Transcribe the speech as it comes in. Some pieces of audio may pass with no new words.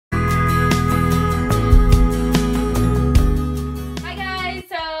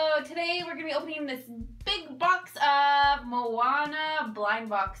this big box of Moana blind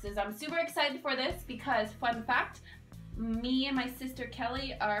boxes. I'm super excited for this because, fun fact, me and my sister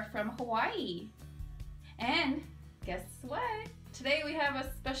Kelly are from Hawaii. And guess what? Today we have a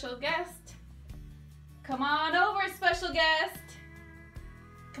special guest. Come on over, special guest.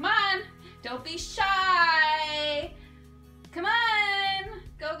 Come on, don't be shy. Come on,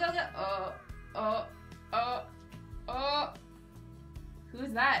 go, go, go. Oh, oh, oh, oh.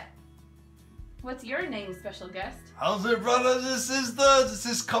 Who's that? What's your name, special guest? How's it, brothers and sisters? This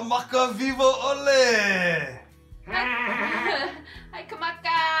is Kamaka Viva Ole. Hi,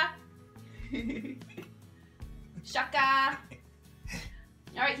 Kamaka. Shaka.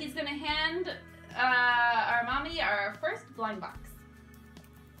 All right, he's gonna hand our mommy our first blind box.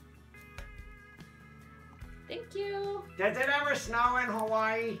 Thank you. Does it ever snow in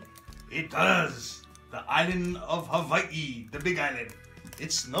Hawaii? It does. The island of Hawaii, the big island.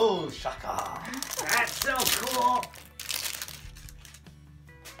 It snows, Shaka. That's so cool.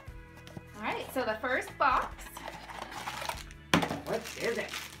 All right, so the first box. What is it?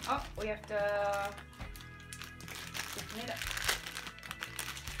 Oh, we have to open it up.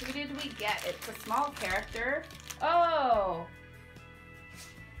 Who did we get? It's a small character. Oh!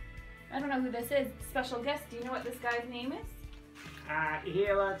 I don't know who this is. Special guest. Do you know what this guy's name is?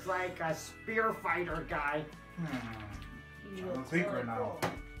 He looks like a spear fighter guy. I don't think right now.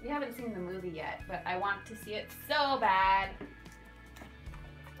 We haven't seen the movie yet, but I want to see it so bad.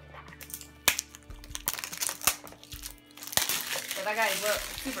 So that guy's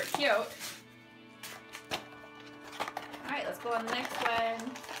super cute. Alright, let's go on the next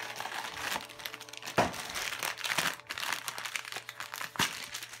one.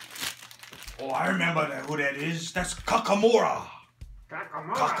 Oh, I remember who that is. That's Kakamora.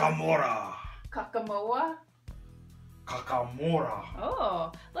 Kakamora. Kakamora. Kakamoa? Kakamora.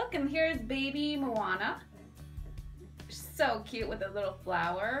 Oh, look, and here's baby Moana. So cute with a little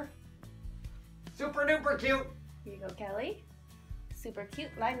flower. Super duper cute. Here you go, Kelly. Super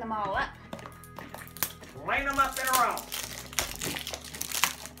cute. Line them all up. Line them up in a row.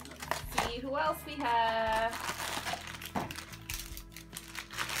 Let's see who else we have.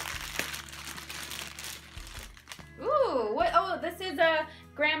 Ooh, what? Oh, this is a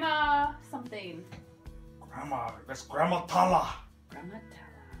Grandma something. Grandma, that's Grandma Tala. Grandma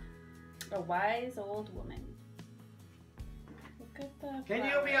Tala. A wise old woman. Look at the Can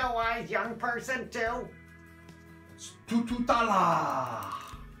you flower. be a wise young person too? It's Tutu Tala.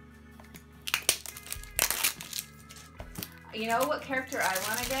 You know what character I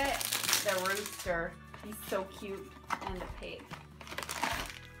want to get? The rooster. He's so cute. And the pig.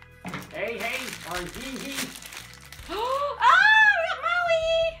 Hey, hey, or hee hee. Oh,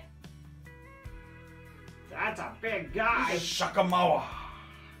 we got That's a big guy. It's Shakamawa.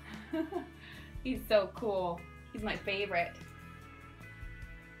 Maui! He's so cool. He's my favorite.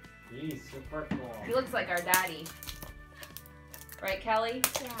 He's super cool. He looks like our daddy. Right, Kelly?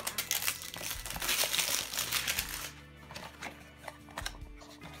 Yeah.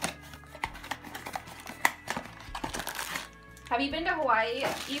 Have you been to Hawaii,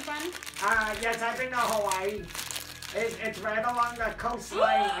 Efun? Yes, I've been to Hawaii. It's right along the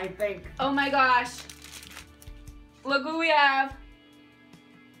coastline, I think. Oh my gosh. Look who we have.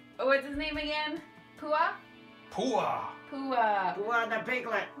 Oh, what's his name again? Pua? Pua. Pua. Pua the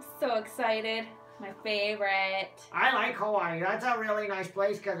piglet. I'm so excited. My favorite. I like Hawaii. That's a really nice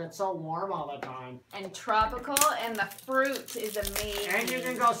place because it's so warm all the time. And tropical, and the fruit is amazing. And you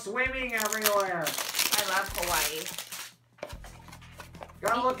can go swimming everywhere. I love Hawaii.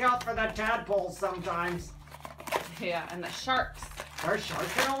 Gotta look out for the tadpoles sometimes. Yeah, and the sharks. There's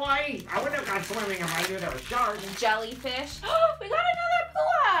sharks in Hawaii? I wouldn't have gone swimming if I knew there were sharks. Jellyfish. Oh, we got another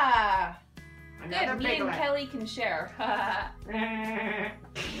Pua! Another Good, me and piglet. Kelly can share. I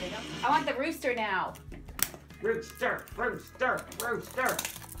want the rooster now. Rooster, rooster, rooster.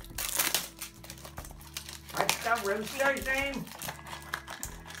 What's the rooster's name?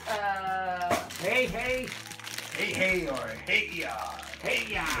 Hey, hey. Hey, hey, or hey, ya. Hey,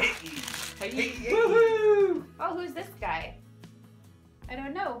 ya. Hey, hey. Woohoo! Oh, who's this guy? I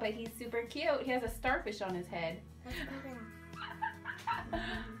don't know, but he's super cute. He has a starfish on his head. Let's open it.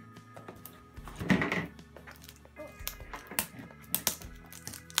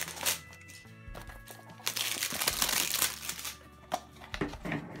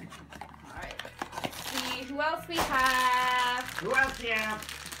 Alright. Let's see who else we have. Who else do you have?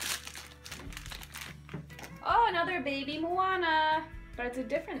 Oh, another baby Moana. But it's a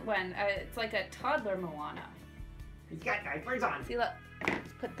different one. It's like a toddler Moana. He's got diapers on. See, look.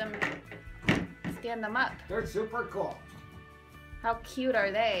 Let's put them, stand them up. They're super cool. How cute are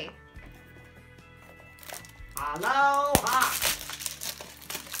they? Aloha.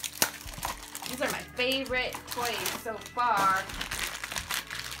 These are my favorite toys so far.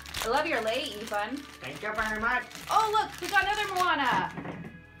 I love your lei, Efun. Thank you very much. Oh, look, we got another Moana.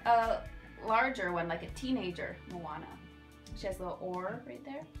 A larger one, like a teenager Moana. She has a little oar right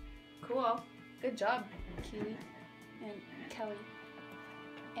there. Cool. Good job, Keeley and Kelly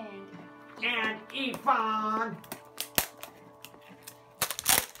And Efun.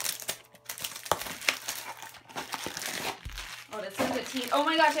 Oh, this one's a teen. Oh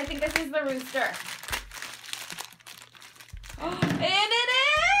my gosh, I think this is the rooster. And it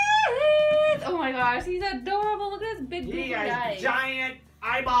is! Oh my gosh, he's adorable. Look at his big He goofy has eyes. giant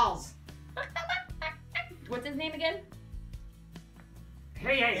eyeballs. What's his name again?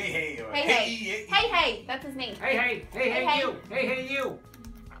 Hey, hey. Hey, that's his name. Hey, you. Hey, you.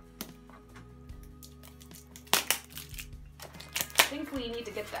 I think we need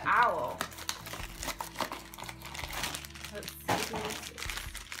to get the owl. Let's see who this is.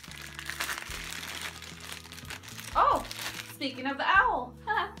 Oh, speaking of the owl.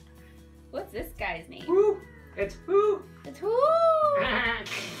 What's this guy's name? Who? It's who? It's who?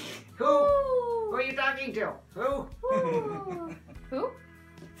 Who? Who are you talking to? Who? Who?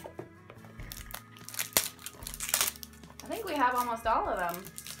 I think we have almost all of them.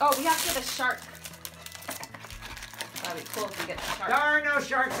 Oh, we have to get a shark. That'd be cool if we get the shark. There are no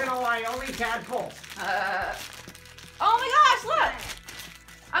sharks in Hawaii, only tadpoles. Oh my gosh, look!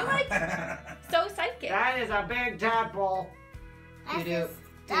 I'm like so psychic. That is a big tadpole. That's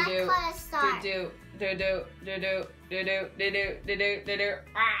called a star.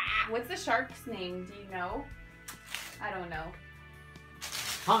 What's the shark's name? Do you know? I don't know.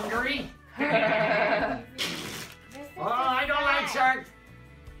 Hungry? This is Oh, I don't like the sharks.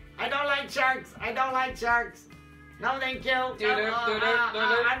 I don't like sharks. I don't like sharks. No, thank you.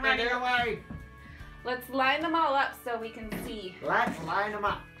 I'm running away. Let's line them all up so we can see Let's line them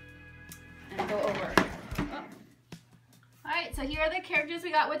up. and go over. Oh. Alright, so here are the characters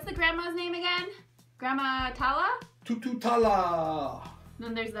we got. What's the grandma's name again? Grandma Tala? Tututala.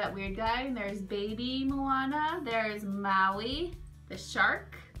 Then there's that weird guy. There's baby Moana. There's Maui, the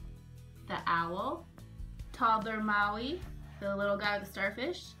shark, the owl, toddler Maui, the little guy with the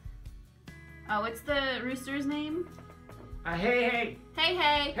starfish. What's the rooster's name? Hey, Hey,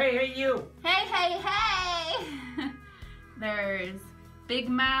 hey. hey, you. Hey, hey, hey. There's Big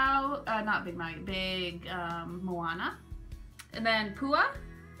Moana. And then Pua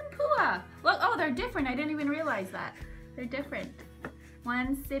and Pua. Look, oh, they're different. I didn't even realize that. They're different.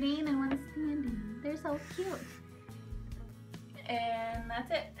 One's sitting and one's standing. They're so cute. And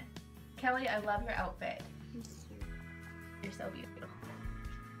that's it. Kelly, I love your outfit. You're so beautiful.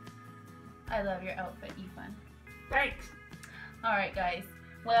 I love your outfit, Efun. Thanks. All right, guys.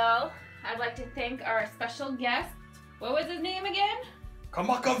 Well, I'd like to thank our special guest. What was his name again?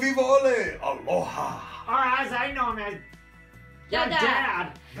 Kamaka vivole. Aloha. Or as I know him as your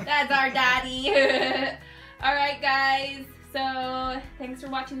Dad. dad. That's our daddy. All right, guys. So thanks for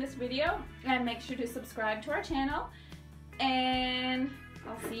watching this video, and make sure to subscribe to our channel. And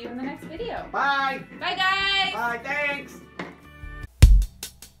I'll see you in the next video. Bye. Bye, guys. Bye, thanks.